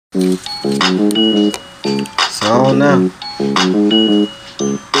So now.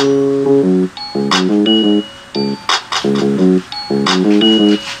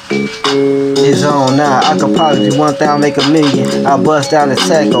 It's on now. I could probably do 1,000, make a million. I bust down the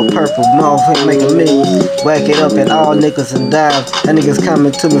sack or purple, motherfucker, make a million. Whack it up and all niggas and dimes. That niggas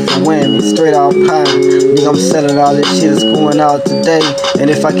coming to me for whammy, straight off pine. Nigga, I'm selling all this shit that's going out today. And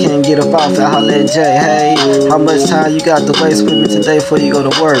if I can't get up off it, I'll let Jay. Hey, how much time you got to waste with me today before you go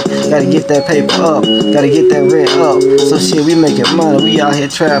to work? Gotta get that paper up, gotta get that rent up. So shit, we making money, we out here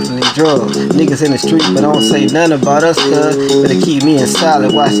trafficking drugs. Niggas in the street, but don't say nothing about us, cuz better keep me in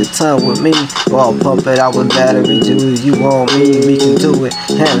solid, watch the tongue with me. Go all pump it out with battery juice. You want me, we can do it.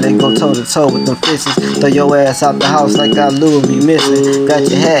 Handle it, go toe to toe with them fists. Throw your ass out the house like I Louis be missing. Got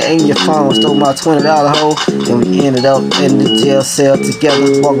your hat and your phone, stole my $20 hole. And we ended up in the jail cell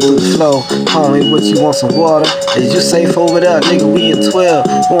together, walking through the floor. Homie, what you want, some water? Is you safe over there? Nigga, we in 12,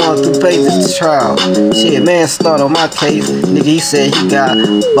 going through pages to trial. Shit, man, start on my case. Nigga, he said he got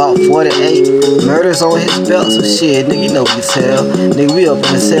about 48 murders on his belt. So shit, nigga, you know we tell. Nigga, we up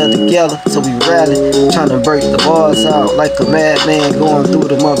in the cell together, so we rally, trying to break the bars out like a madman going through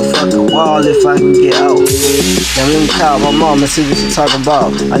the motherfucking wall if I can get out. Now let me call my mom and see what she talking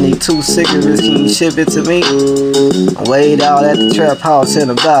about. I need 2 cigarettes, can you ship it to me? I weighed out at the trap house in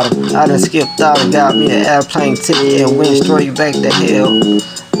the bottom. I done skipped out and got me an airplane ticket and went straight back to hell.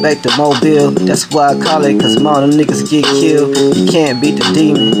 Back to Mobile, that's why I call it, cause more them niggas get killed. You can't beat the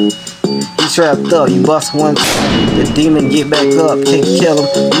demon. He trapped up, you bust one time, the demon get back up, can't kill him.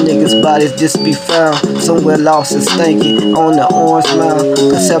 You niggas' bodies just be found somewhere lost and stanky on the Orange Mound.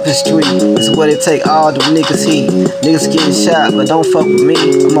 Conception Street is where they take all them niggas heat. Niggas getting shot, but don't fuck with me.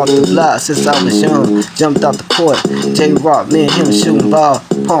 I'm off the block since I was young. Jumped out the court, J-Rock, me and him shooting ball.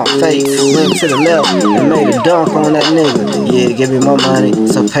 Pump fake, went to the left and made a dunk on that nigga. Yeah, give me my money,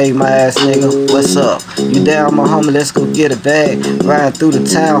 so pay my ass nigga. What's up? You down, my homie? Let's go get a bag. Riding through the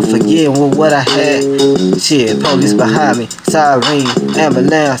town, forgetting what I had. Shit, police behind me, siren,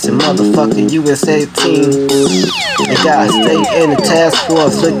 ambulance, and motherfucking USA team. They gotta stay in the task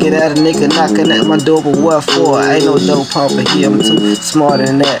force. Looking at a nigga knocking at my door, but what for? I ain't no dope pumper here, I'm too smarter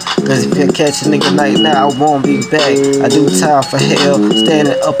than that. Cause if you catch a nigga like now, I won't be back. I do time for hell,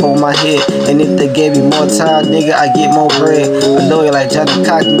 standing up on my head. And if they gave me more time, nigga, I get more bread. A lawyer like Johnny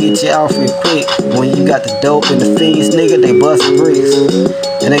Cock can get you off real quick. When you got the dope and the fiends, nigga, they bust bricks.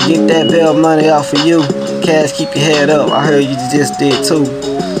 And they get that bail money off of you. Cash, keep your head up, I heard you just did too.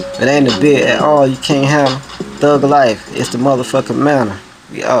 It ain't a bit at all, you can't handle. Thug life, it's the motherfucking manner.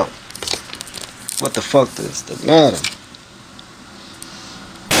 We out. What the fuck is the matter?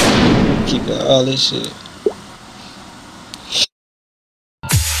 Keep it all this shit.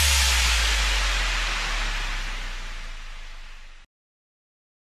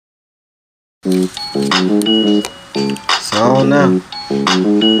 So now.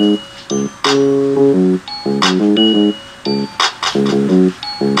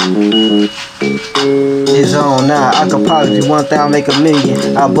 It's on now. I could probably do 1,000, make a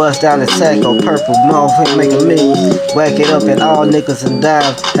million. I bust down the sack or purple, motherfucker, make a million. Whack it up and all niggas and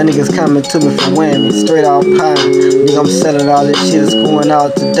dimes. That niggas coming to me for whammy, straight off pine. Nigga, I'm selling all this shit that's going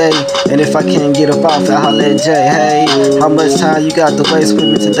out today. And if I can't get up off it, I'll let Jay. Hey, how much time you got to waste with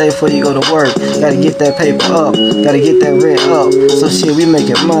me today before you go to work? Gotta get that paper up, gotta get that rent up. So shit, we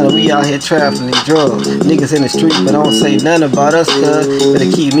making money, we out here trafficking drugs. Niggas in the street, but don't say nothing about us, cuz better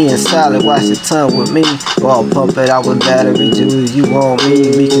keep me in solid, watch the tongue with me. Go all pump it out with battery juice. You want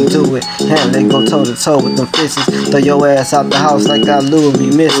me, we can do it. Handle it, go toe to toe with them fists. Throw your ass out the house like I Louis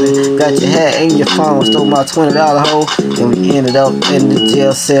be missing. Got your hat and your phone, stole my $20 hole. And we ended up in the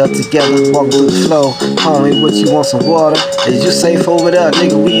jail cell together, walking through the floor. Homie, what you want, some water? Is you safe over there?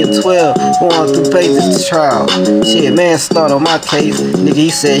 Nigga, we in 12, going through pages to trial. Shit, man, start on my case. Nigga, he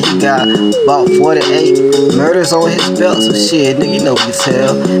said he got about 48 murders on his belt. So shit, nigga, you know we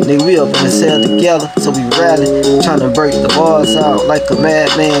tell. Nigga, we up in the cell together, so we rally, trying to break the bars out like a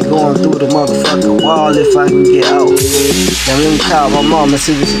madman going through the motherfucking wall if I can get out. Now let me call my mom and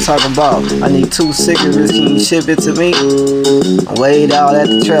see what she talking about. I need 2 cigarettes, can you ship it to me? I weighed out at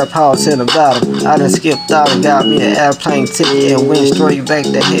the trap house in the bottom. I done skipped out and got me an airplane ticket and went straight back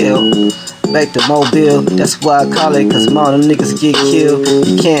to hell. Back to Mobile, that's why I call it, cause more them niggas get killed.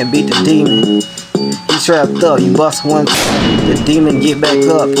 You can't beat the demon. He trapped up, you bust one time, the demon get back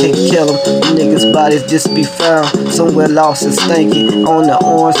up, can't kill him. You niggas' bodies just be found somewhere lost and stanky on the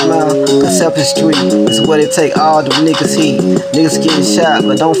Orange Mound. Conception Street is where they take all them niggas heat. Niggas getting shot,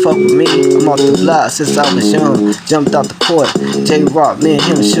 but don't fuck with me. I'm off the block since I was young. Jumped out the court, J-Rock, me and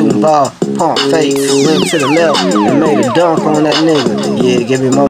him shooting ball. Pump fake, went to the left and made a dunk on that nigga. Yeah, give me my